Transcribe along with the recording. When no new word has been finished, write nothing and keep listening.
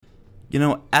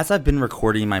As I've been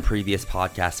recording my previous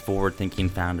podcast, Forward Thinking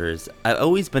Founders, I've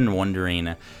always been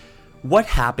wondering what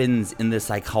happens in the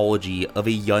psychology of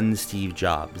a young Steve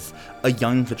Jobs, a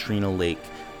young Katrina Lake,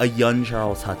 a young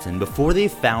Charles Hudson, before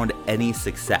they've found any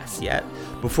success yet,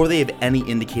 before they have any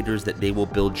indicators that they will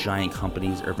build giant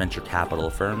companies or venture capital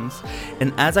firms.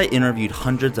 And as I interviewed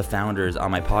hundreds of founders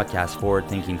on my podcast, Forward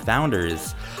Thinking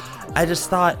Founders, I just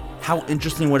thought, how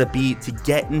interesting would it be to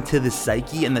get into the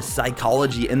psyche and the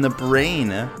psychology and the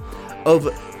brain of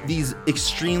these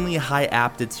extremely high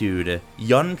aptitude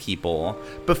young people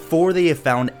before they have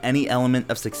found any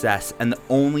element of success, and the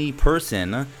only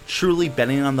person truly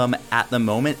betting on them at the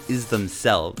moment is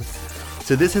themselves.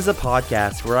 So this is a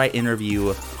podcast where I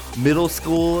interview middle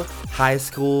school, high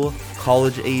school,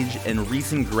 college age, and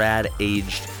recent grad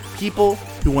aged people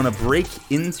who want to break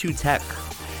into tech,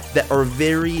 that are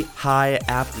very high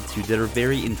aptitude, that are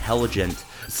very intelligent.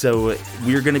 So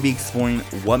we're going to be exploring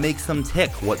what makes them tick,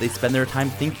 what they spend their time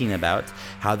thinking about,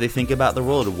 how they think about the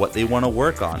world, what they want to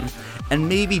work on. And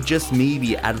maybe, just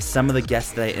maybe, out of some of the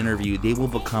guests that I interview, they will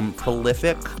become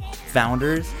prolific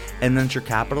founders and venture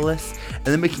capitalists. And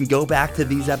then we can go back to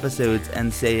these episodes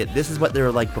and say, this is what they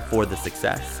were like before the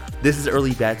success. This is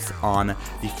Early Bets on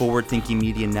the Forward Thinking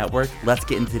Media Network. Let's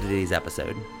get into today's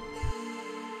episode.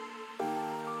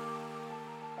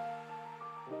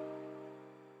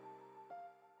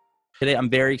 Today,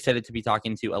 I'm very excited to be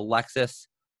talking to Alexis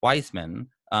Weissman.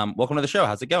 Welcome to the show.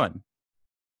 How's it going?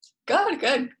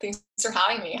 Good. Thanks for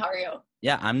having me. How are you?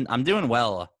 Yeah, I'm doing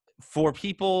well. For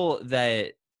people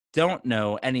that don't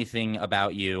know anything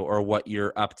about you or what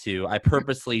you're up to, I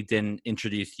purposely didn't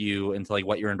introduce you into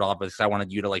what you're involved with, because I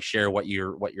wanted you to share what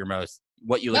you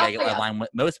align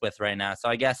most with right now. So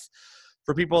I guess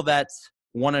for people that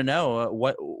want to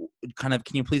know, can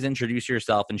you please introduce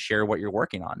yourself and share what you're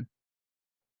working on?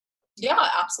 Yeah,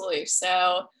 absolutely.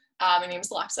 So my name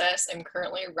is Alexis. I'm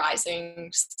currently a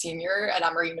rising senior at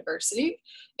Emory University,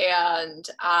 and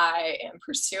I am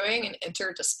pursuing an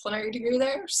interdisciplinary degree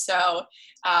there. So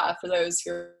for those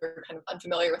who are kind of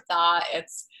unfamiliar with that,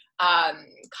 it's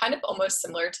kind of almost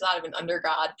similar to that of an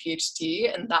undergrad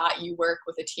PhD, in that you work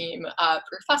with a team of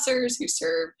professors who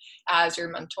serve as your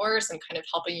mentors and kind of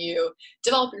helping you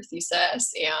develop your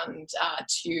thesis and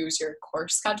choose your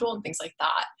course schedule and things like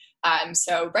that.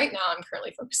 So right now I'm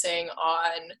currently focusing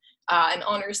on an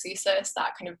honors thesis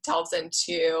that kind of delves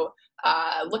into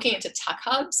looking into tech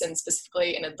hubs, and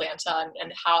specifically in Atlanta,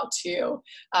 and how to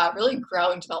really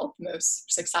grow and develop the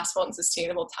most successful and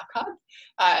sustainable tech hub.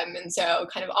 And so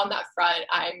kind of on that front,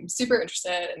 I'm super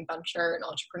interested in venture and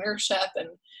entrepreneurship, and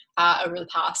over the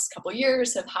past couple of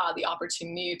years have had the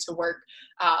opportunity to work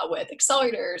with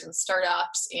accelerators and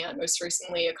startups, and most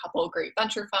recently a couple of great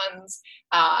venture funds.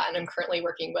 And I'm currently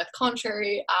working with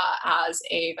Contrary as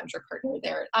a venture partner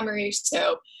there at Emory.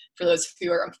 So for those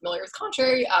who are unfamiliar with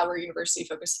Contrary, we're a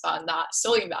university-focused fund that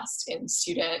solely invests in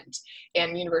student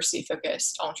and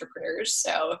university-focused entrepreneurs.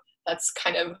 So that's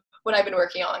kind of what I've been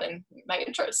working on and my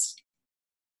interest.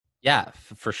 Yeah,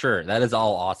 for sure. That is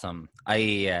all awesome.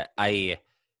 I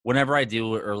whenever I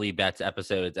do Early Bets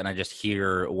episodes and I just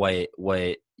hear what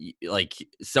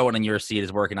someone in your seat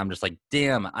is working, I'm just like,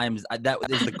 damn, that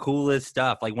is the coolest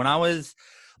stuff. When I was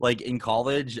in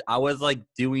college, I was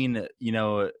doing,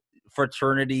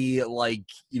 fraternity,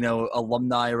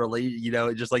 alumni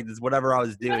related, just this, whatever I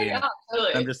was doing. Yeah,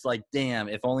 totally. I'm just like, damn,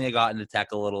 if only I got into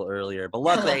tech a little earlier. But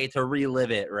luckily I get to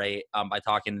relive it, right? By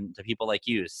talking to people like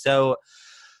you. So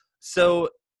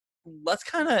let's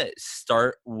kind of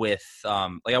start with, I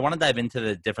want to dive into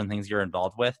the different things you're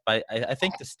involved with, but I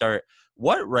think to start,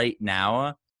 what right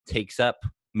now takes up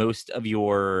most of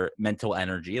your mental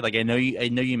energy? I know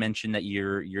you mentioned that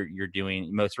you're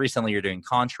doing, most recently you're doing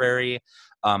Contrary.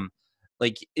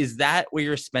 Is that where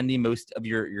you're spending most of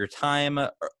your time,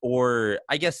 or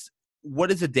I guess,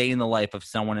 what is a day in the life of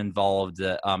someone involved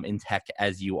in tech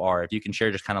as you are? If you can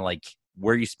share just kind of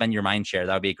where you spend your mind share,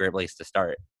 that would be a great place to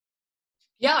start.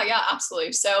 Yeah,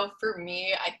 absolutely. So for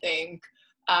me, I think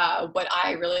what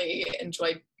I really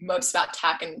enjoy most about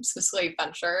tech, and specifically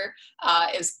venture,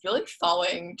 is really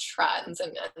following trends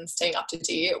and staying up to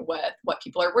date with what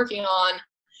people are working on.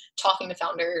 Talking to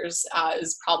founders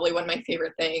is probably one of my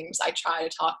favorite things. I try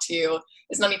to talk to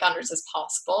as many founders as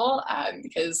possible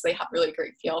because they have really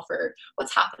great feel for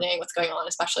what's happening, what's going on,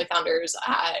 especially founders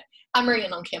at Emory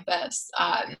and on campus.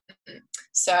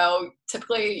 So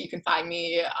typically you can find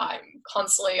me, I'm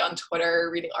constantly on Twitter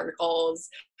reading articles,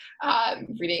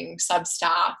 reading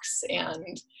Substacks,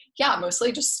 and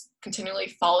mostly just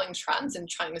continually following trends and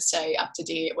trying to stay up to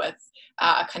date with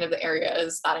kind of the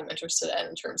areas that I'm interested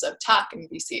in terms of tech and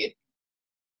VC.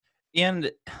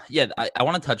 And yeah, I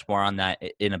want to touch more on that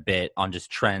in a bit on just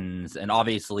trends, and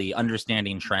obviously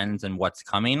understanding trends and what's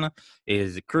coming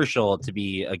is crucial to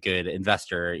be a good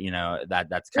investor.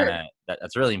 Sure.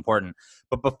 That's really important.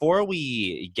 But before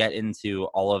we get into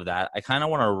all of that, I kind of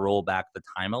want to roll back the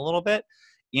time a little bit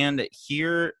and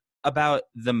hear about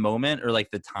the moment or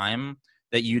like the time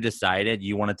that you decided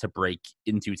you wanted to break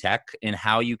into tech and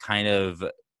how you kind of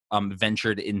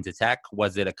ventured into tech.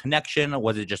 Was it a connection?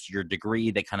 Was it just your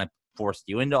degree that kind of forced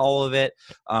you into all of it?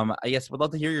 I guess would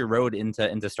love to hear your road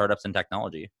into startups and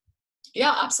technology.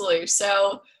 Yeah, absolutely.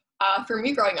 So, for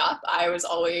me growing up, I was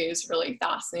always really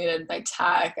fascinated by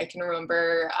tech. I can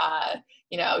remember,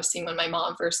 seeing when my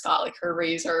mom first got like her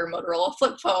Razor Motorola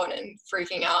flip phone and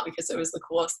freaking out because it was the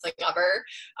coolest thing ever.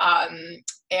 Um,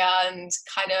 and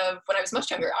kind of when I was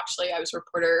much younger, actually, I was a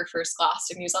reporter for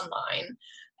Scholastic News Online.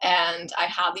 And I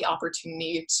had the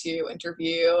opportunity to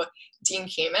interview Dean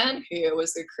Kamen, who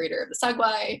was the creator of the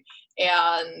Segway,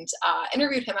 and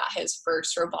interviewed him at his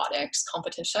first robotics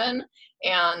competition.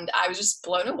 And I was just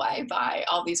blown away by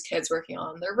all these kids working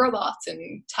on their robots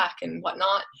and tech and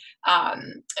whatnot.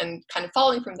 And kind of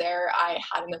following from there, I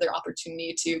had another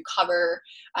opportunity to cover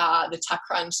the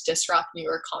TechCrunch Disrupt New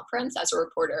York conference as a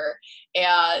reporter.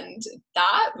 And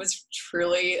that was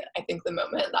truly, I think, the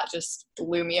moment that just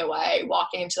blew me away.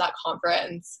 Walking into that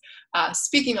conference,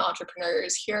 speaking to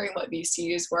entrepreneurs, hearing what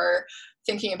VCs were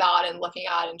thinking about and looking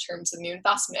at in terms of new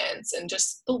investments, and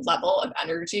just the level of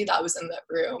energy that was in that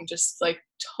room just like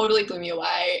totally blew me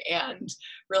away and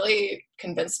really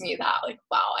convinced me that like,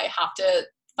 wow, I have to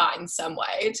find some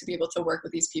way to be able to work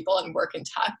with these people and work in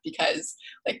tech, because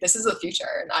like this is the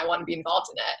future and I want to be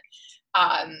involved in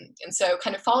it. And so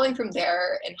kind of following from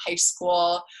there in high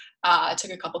school, I took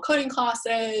a couple coding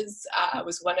classes,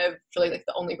 was one of really like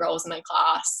the only girls in my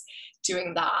class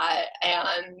doing that.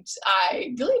 And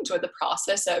I really enjoyed the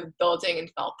process of building and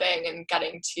developing and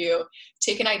getting to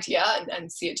take an idea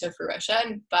and see it to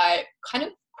fruition, but kind of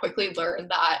quickly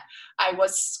learned that I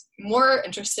was more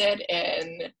interested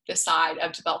in the side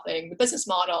of developing the business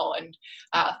model and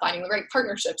finding the right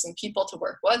partnerships and people to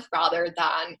work with rather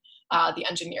than the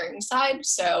engineering side.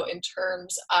 So in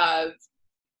terms of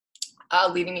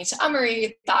leading me to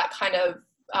Emory, that kind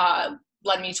of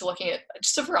led me to looking at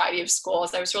just a variety of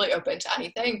schools. I was really open to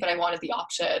anything, but I wanted the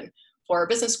option for a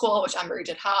business school, which Emory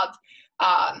did have.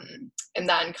 And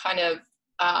then kind of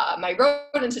my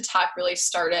road into tech really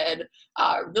started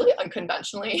really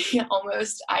unconventionally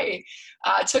almost. I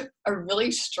took a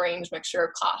really strange mixture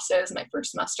of classes. My first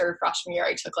semester, freshman year,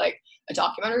 I took like a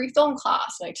documentary film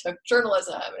class, and I took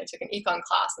journalism, and I took an econ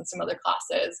class and some other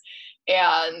classes.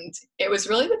 And it was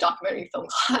really the documentary film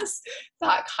class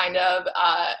that kind of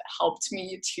helped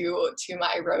me to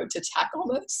my road to tech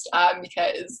almost,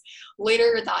 because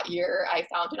later that year I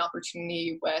found an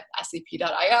opportunity with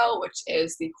SAP.io, which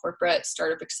is the corporate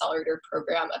startup accelerator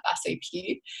program of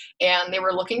SAP. And they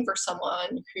were looking for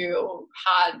someone who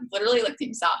had literally like the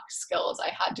exact skills I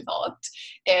had developed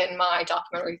in my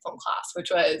documentary film class,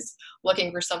 which was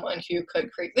looking for someone who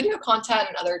could create video content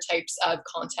and other types of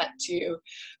content to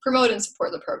promote and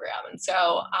support the program. And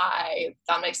so I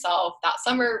found myself that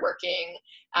summer working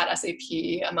at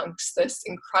SAP amongst this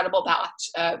incredible batch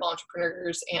of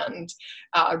entrepreneurs and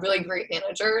really great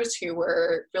managers who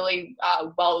were really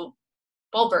well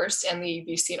versed in the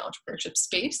VC and entrepreneurship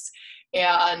space,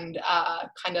 and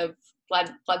kind of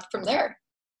led from there.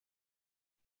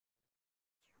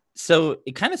 So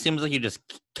it kind of seems like you just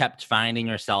kept finding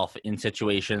yourself in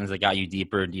situations that got you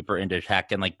deeper and deeper into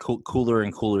tech and like cooler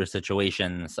and cooler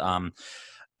situations,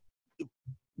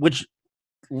 which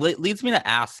leads me to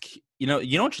ask, you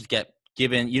don't just get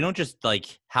given, you don't just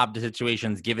like have the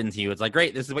situations given to you. It's like,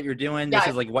 great, this is what you're doing. This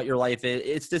is like what your life is.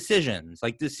 It's decisions.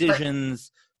 Like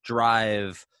decisions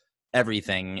drive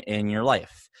everything in your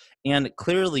life. And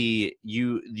clearly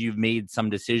you've made some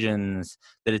decisions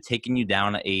that have taken you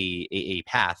down a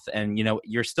path. And,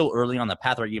 you're still early on the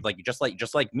path where you've like, just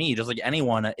like me, just like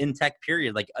anyone in tech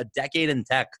period, like a decade in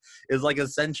tech is like a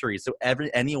century. So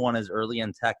anyone is early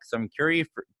in tech. So I'm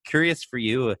curious for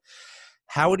you,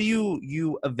 how do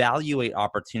you evaluate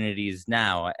opportunities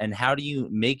now, and how do you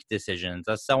make decisions?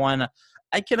 As someone,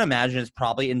 I can imagine is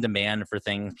probably in demand for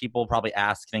things. People probably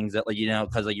ask things that, like,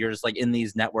 because like you're just like in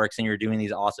these networks and you're doing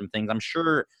these awesome things. I'm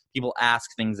sure people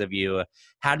ask things of you.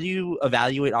 How do you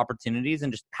evaluate opportunities,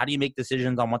 and just how do you make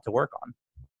decisions on what to work on?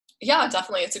 Yeah,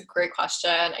 definitely. It's a great question.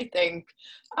 I think,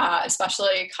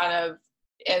 especially kind of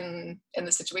in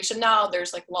the situation now,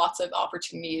 there's like lots of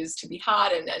opportunities to be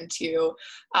had and to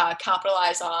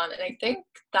capitalize on. And I think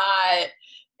that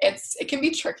it can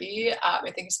be tricky.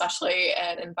 I think especially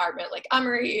in an environment like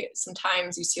Emory,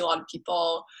 sometimes you see a lot of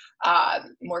people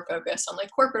more focused on like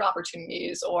corporate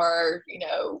opportunities or,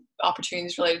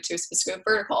 opportunities related to a specific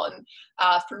vertical. And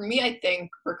for me, I think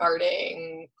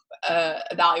regarding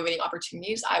evaluating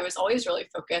opportunities, I was always really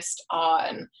focused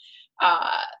on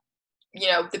uh,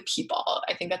 the people.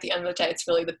 I think at the end of the day, it's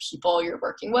really the people you're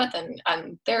working with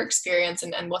and their experience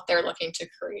and what they're looking to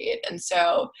create. And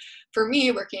so for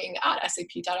me, working at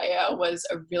SAP.io was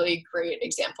a really great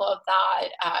example of that.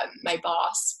 My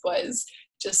boss was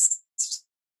just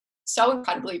so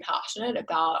incredibly passionate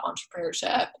about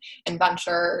entrepreneurship and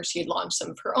venture. She had launched some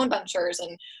of her own ventures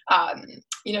and,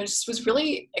 just was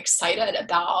really excited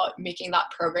about making that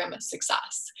program a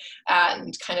success.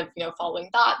 And kind of, following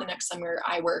that, the next summer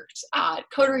I worked at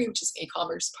Coterie, which is an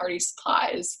e-commerce party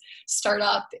supplies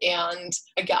startup. And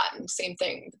again, same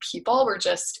thing. The people were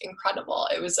just incredible.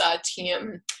 It was a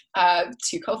team of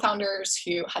two co-founders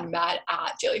who had met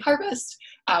at Daily Harvest,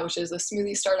 which is a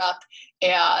smoothie startup.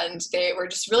 And they were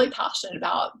just really passionate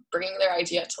about bringing their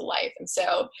idea to life. And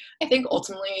so I think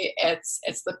ultimately it's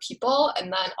the people,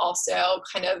 and then also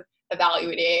kind of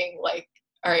evaluating like,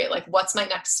 all right, like what's my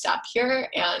next step here?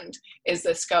 And is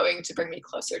this going to bring me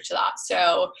closer to that?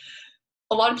 So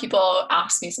a lot of people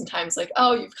ask me sometimes like,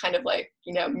 oh, you've kind of like,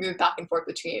 moved back and forth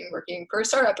between working for a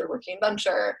startup or working in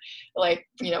venture. Like,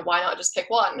 why not just pick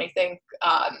one? And I think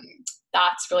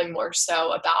that's really more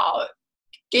so about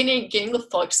gaining the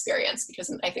full experience, because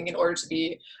I think in order to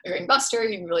be a great investor,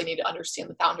 you really need to understand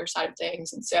the founder side of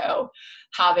things. And so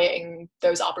having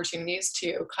those opportunities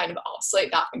to kind of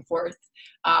oscillate back and forth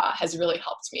has really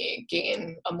helped me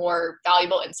gain a more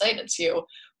valuable insight into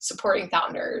supporting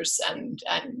founders and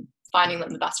finding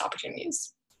them the best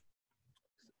opportunities.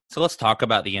 So let's talk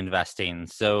about the investing.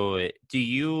 So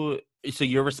you're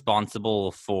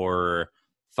responsible for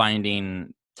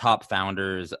finding top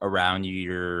founders around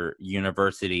your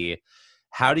university.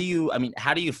 How do you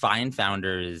find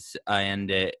founders,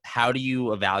 and how do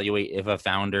you evaluate if a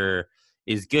founder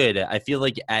is good? I feel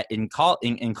like in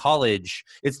college,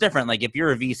 it's different. Like if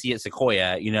you're a VC at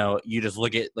Sequoia, you just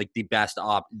look at like the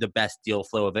best deal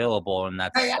flow available, and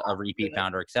that's a repeat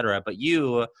founder, et cetera. But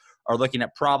you are looking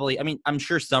at probably, I'm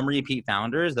sure some repeat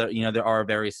founders that, there are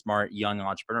very smart young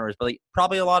entrepreneurs, but like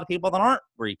probably a lot of people that aren't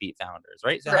repeat founders,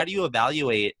 right? So How do you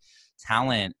evaluate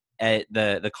talent at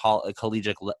the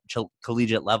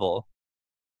collegiate level?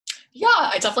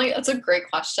 Yeah, that's a great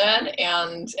question.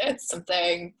 And it's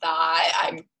something that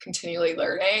I'm continually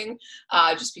learning,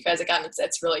 just because, again,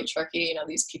 it's really tricky.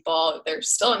 These people, they're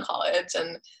still in college.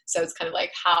 And so it's kind of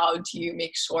like, how do you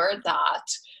make sure that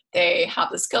they have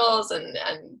the skills and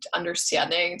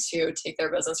understanding to take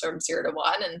their business from 0 to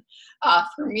 1. And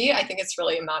for me, I think it's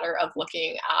really a matter of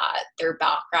looking at their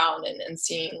background and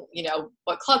seeing,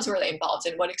 what clubs were they involved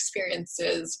in, what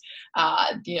experiences,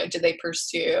 did they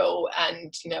pursue,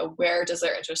 and, where does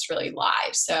their interest really lie?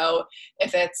 So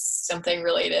if it's something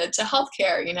related to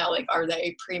healthcare, like, are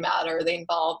they pre-med, or are they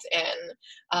involved in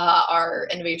our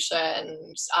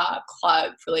innovations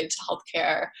club related to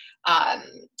healthcare?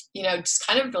 Just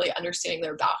kind of really understanding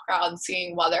their background,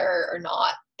 seeing whether or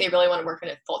not they really want to work in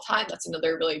it full time. That's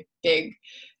another really big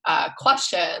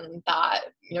question that,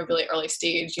 really early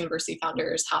stage university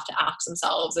founders have to ask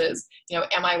themselves is,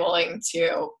 am I willing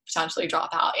to potentially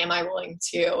drop out? Am I willing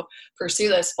to pursue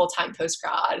this full time post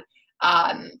grad?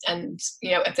 And,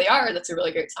 if they are, that's a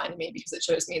really great sign to me, because it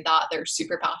shows me that they're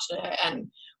super passionate and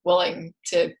willing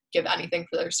to give anything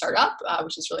for their startup,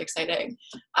 which is really exciting.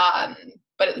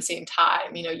 But at the same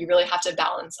time, you really have to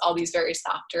balance all these various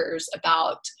factors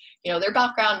about, their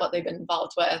background, what they've been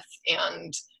involved with,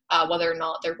 and whether or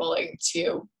not they're willing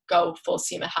to go full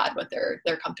steam ahead with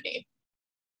their company.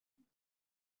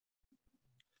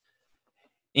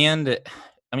 And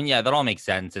yeah, that all makes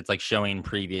sense. It's like showing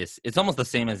it's almost the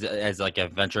same as like a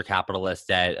venture capitalist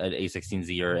at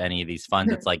A16Z or any of these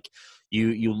funds. It's like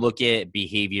you look at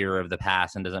behavior of the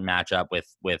past and doesn't match up with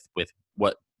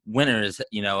what winners,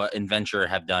 in venture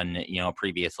have done,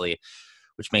 previously,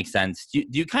 which makes sense.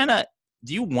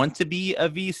 Do you want to be a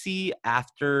VC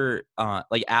after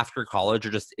college, or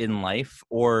just in life,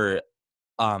 or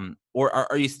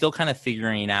are you still kind of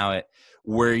figuring out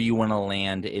where you want to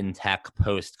land in tech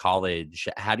post college?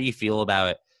 How do you feel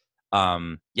about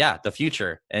the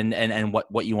future and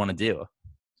what you want to do?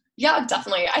 Yeah,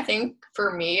 definitely. I think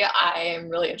for me, I am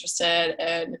really interested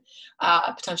in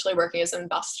potentially working as an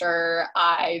investor.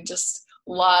 I just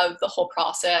love the whole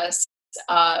process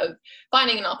of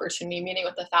finding an opportunity, meeting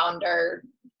with the founder,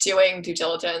 doing due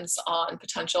diligence on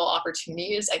potential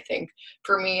opportunities. I think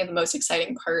for me, the most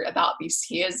exciting part about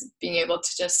VC is being able to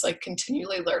just like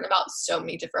continually learn about so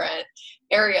many different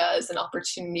areas and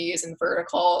opportunities and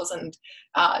verticals and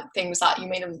things that you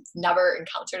may have never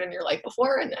encountered in your life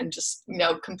before, and just, you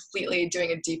know, completely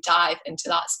doing a deep dive into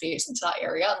that space, into that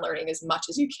area, and learning as much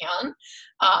as you can.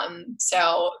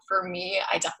 So for me,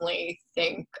 I definitely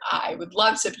think I would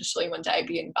love to potentially one day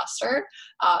be an investor.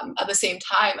 At the same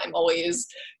time, I'm always,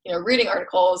 you know, reading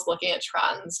articles, looking at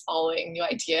trends, following new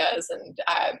ideas, and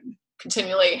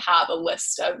continually have a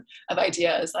list of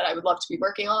ideas that I would love to be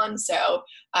working on. So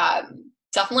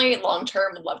definitely long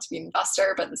term, would love to be an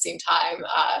investor, but at the same time,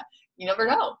 you never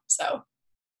know. So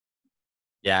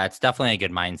Yeah, it's definitely a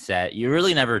good mindset. You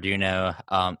really never do know.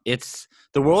 It's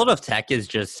the world of tech is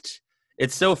just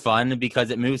it's so fun because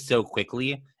it moves so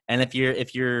quickly. And if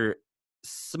you're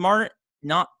smart,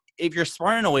 not if you're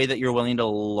smart in a way that you're willing to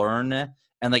learn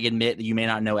and like admit that you may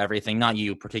not know everything, not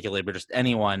you particularly, but just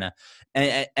anyone,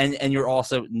 and you're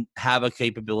also have a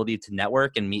capability to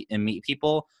network and meet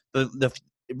people. The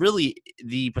really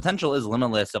the potential is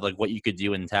limitless of like what you could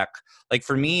do in tech. Like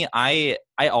for me, I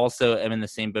also am in the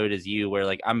same boat as you where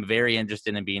like I'm very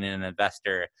interested in being an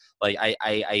investor. Like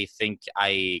I think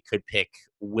I could pick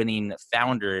winning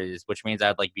founders, which means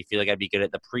I'd like feel like I'd be good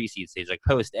at the pre-seed stage, like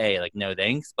post A, like no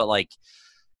thanks. But like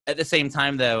at the same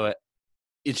time though,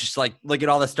 it's just like look at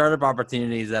all the startup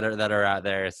opportunities that are out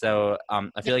there. So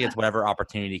I feel like it's whatever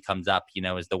opportunity comes up, you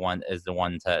know, is the one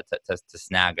to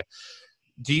snag.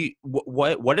 Do you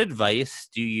what advice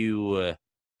do you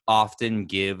often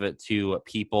give to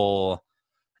people,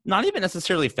 not even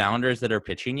necessarily founders that are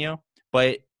pitching you,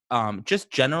 but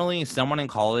just generally someone in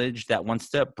college that wants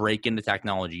to break into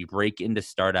technology, break into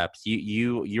startups?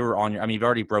 You're on your, I mean, you've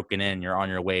already broken in, you're on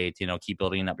your way to, you know, keep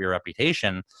building up your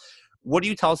reputation. What do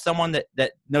you tell someone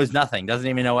that knows nothing, doesn't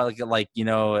even know what, like you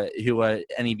know, who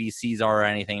any VCs are or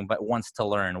anything, but wants to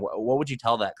learn? What would you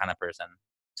tell that kind of person?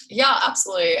 yeah,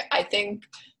 absolutely. I think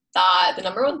that the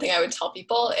number one thing I would tell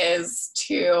people is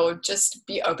to just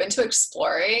be open to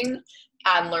exploring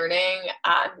and learning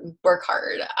and work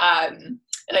hard. And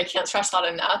I can't stress that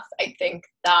enough. I think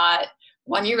that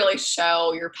when you really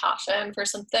show your passion for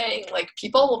something, like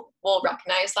people will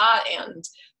recognize that, and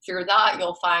through that,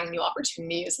 you'll find new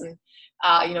opportunities. And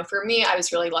you know, for me, I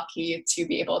was really lucky to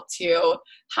be able to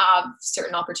have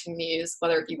certain opportunities,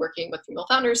 whether it be working with Female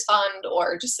Founders Fund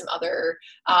or just some other,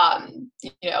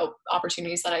 you know,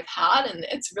 opportunities that I've had. And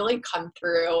it's really come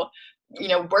through, you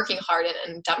know, working hard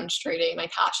and demonstrating my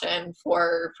passion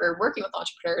for working with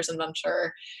entrepreneurs and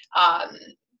venture.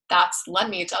 That's led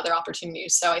me to other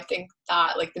opportunities. So I think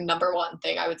that like the number one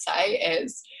thing I would say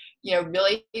is, you know,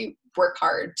 really work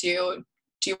hard, do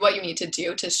what you need to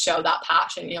do to show that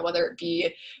passion, you know, whether it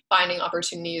be finding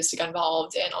opportunities to get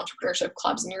involved in entrepreneurship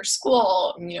clubs in your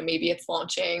school, you know, maybe it's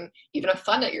launching even a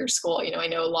fund at your school. You know, I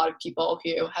know a lot of people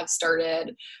who have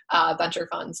started venture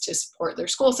funds to support their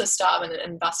school system and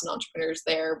invest in entrepreneurs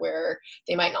there where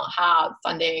they might not have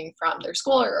funding from their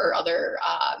school or other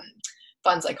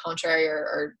funds like Contrary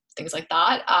or things like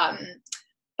that.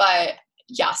 But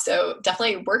yeah, so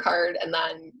definitely work hard and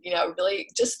then, you know, really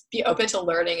just be open to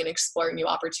learning and exploring new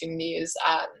opportunities.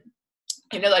 I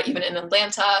know that even in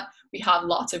Atlanta, we have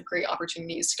lots of great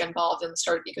opportunities to get involved in the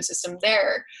startup ecosystem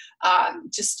there.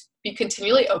 Just be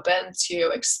continually open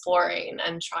to exploring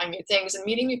and trying new things and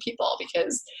meeting new people,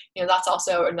 because, you know, that's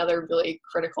also another really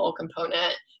critical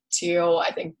component to,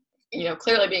 I think, you know,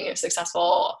 clearly being a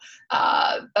successful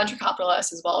venture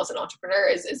capitalist as well as an entrepreneur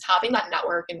is having that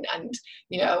network and,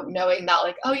 you know, knowing that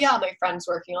like, oh yeah, my friend's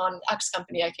working on X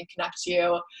company, I can connect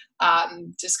you,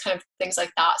 just kind of things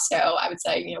like that. So I would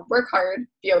say, you know, work hard,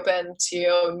 be open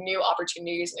to new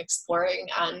opportunities and exploring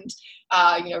and,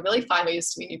 you know, really find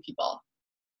ways to meet new people.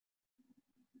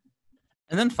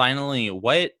 And then finally,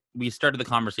 what we started the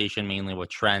conversation mainly with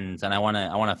trends, and I want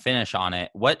to finish on it.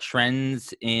 What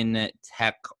trends in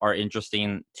tech are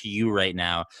interesting to you right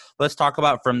now? Let's talk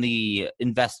about from the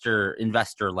investor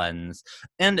lens,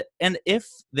 and if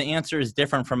the answer is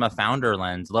different from a founder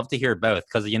lens, love to hear both,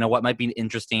 because you know what might be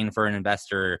interesting for an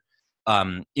investor.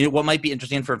 You know, what might be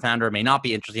interesting for a founder may not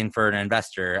be interesting for an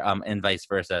investor, and vice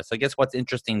versa. So I guess what's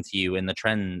interesting to you in the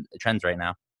trends right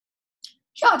now?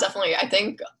 Yeah, definitely. I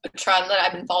think a trend that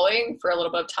I've been following for a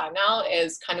little bit of time now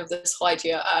is kind of this whole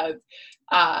idea of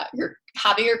your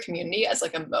having your community as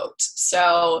like a moat.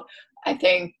 So I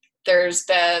think there's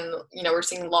been, you know, we're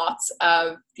seeing lots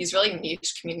of these really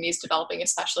niche communities developing,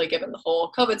 especially given the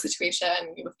whole COVID situation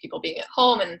with people being at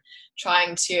home and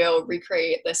trying to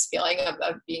recreate this feeling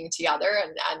of being together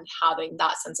and having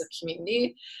that sense of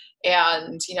community.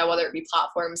 And, whether it be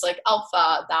platforms like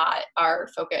Alpha that are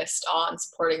focused on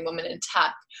supporting women in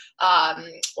tech,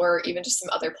 or even just some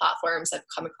other platforms I've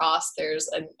come across. There's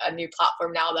a new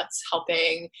platform now that's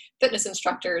helping fitness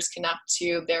instructors connect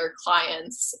to their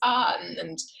clients,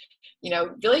 and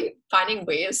really finding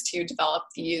ways to develop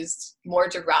these more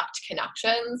direct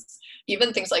connections,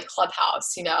 even things like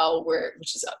Clubhouse,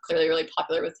 which is clearly really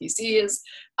popular with VCs.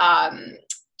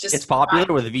 It's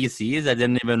popular with VCs. I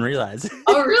didn't even realize.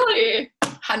 Oh, really?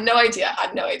 Had no idea.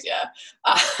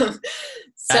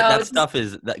 That stuff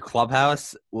is that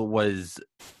Clubhouse was.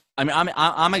 I mean,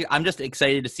 I'm just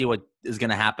excited to see what is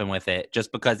going to happen with it,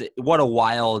 just because what a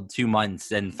wild 2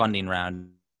 months and funding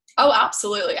round. Oh,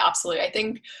 absolutely. I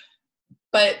think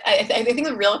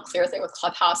the real clear thing with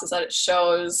Clubhouse is that it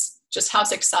shows just how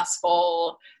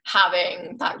successful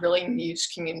having that really niche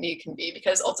community can be,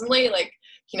 because ultimately,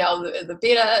 the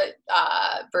beta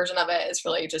version of it is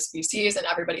really just VCs, and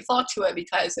everybody flocked to it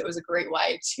because it was a great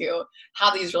way to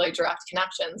have these really direct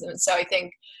connections. And so I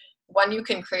think when you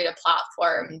can create a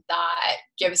platform that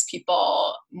gives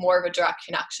people more of a direct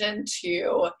connection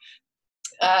to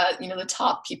the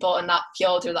top people in that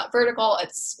field or that vertical,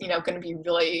 it's going to be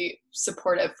really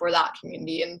supportive for that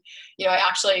community. And I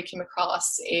actually came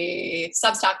across a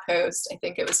Substack post, I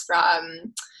think it was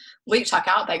from Late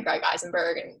Checkout by Greg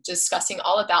Eisenberg, and discussing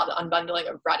all about the unbundling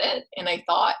of Reddit. And I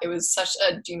thought it was such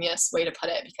a genius way to put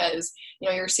it, because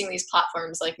you're seeing these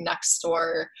platforms like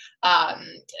Nextdoor,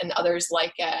 and others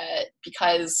like it,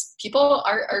 because people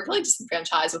are really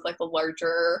disenfranchised with the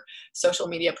larger social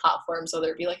media platforms,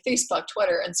 whether it be like Facebook,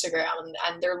 Twitter, Instagram,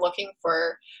 and they're looking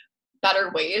for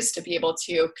better ways to be able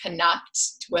to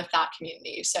connect with that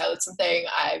community. So it's something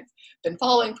I've been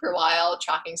following for a while,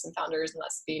 tracking some founders in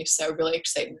that space. So really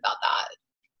excited about that.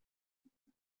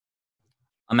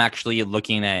 I'm actually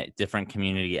looking at different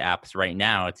community apps right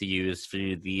now to use for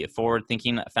the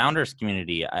forward-thinking founders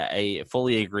community. I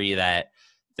fully agree that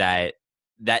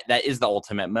is the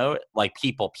ultimate moat. Like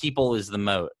people is the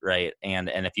moat, right? And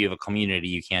if you have a community,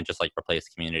 you can't just replace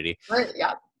community. Right.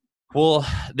 Yeah. Well,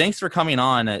 thanks for coming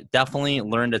on. Definitely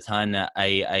learned a ton.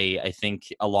 I think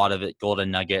a lot of it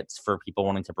golden nuggets for people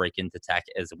wanting to break into tech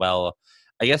as well.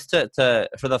 I guess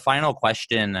for the final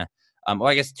question,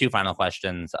 I guess 2 final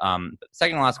questions.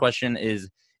 Second to last question is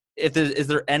is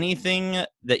there anything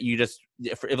that you just,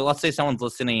 if let's say someone's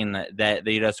listening that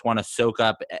they just want to soak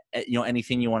up,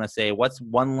 anything you want to say, what's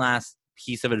one last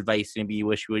piece of advice maybe you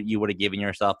wish you would have given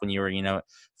yourself when you were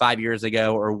 5 years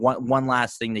ago, or one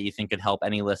last thing that you think could help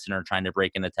any listener trying to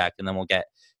break into tech? And then we'll get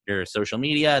your social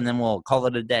media and then we'll call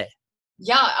it a day.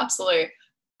 Yeah, absolutely.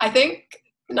 I think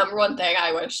the number one thing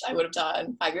I wish I would have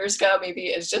done 5 years ago maybe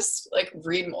is just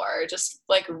read more, just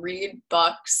read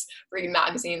books, read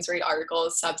magazines, read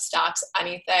articles, Substacks,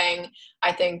 anything.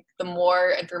 I think the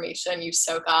more information you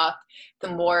soak up, the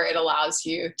more it allows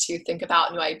you to think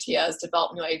about new ideas,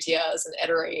 develop new ideas, and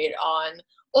iterate on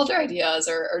older ideas,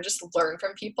 or just learn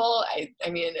from people. I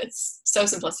mean, it's so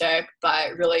simplistic,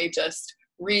 but really just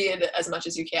read as much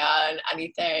as you can,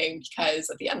 anything, because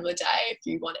at the end of the day, if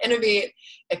you want to innovate,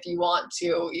 if you want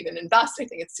to even invest, I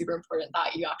think it's super important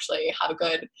that you actually have a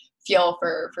good feel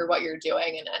for what you're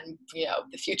doing, and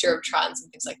the future of trends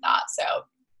and things like that. So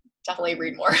definitely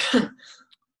read more.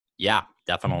 Yeah,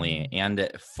 definitely.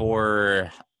 And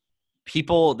for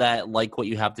people that like what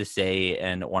you have to say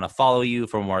and want to follow you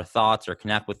for more thoughts or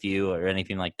connect with you or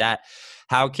anything like that,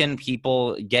 how can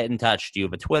people get in touch? Do you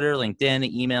have a Twitter,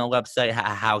 LinkedIn, email, website?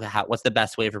 How what's the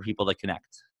best way for people to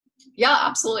connect? Yeah,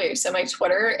 absolutely. So my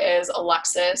Twitter is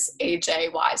Alexis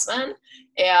AJ Wiseman,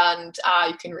 and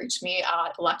you can reach me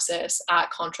at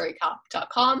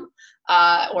alexis@contrarycap.com,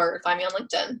 or find me on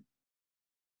LinkedIn.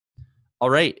 All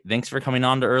right. Thanks for coming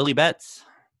on to Early Bets.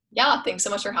 Yeah, thanks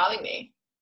so much for having me.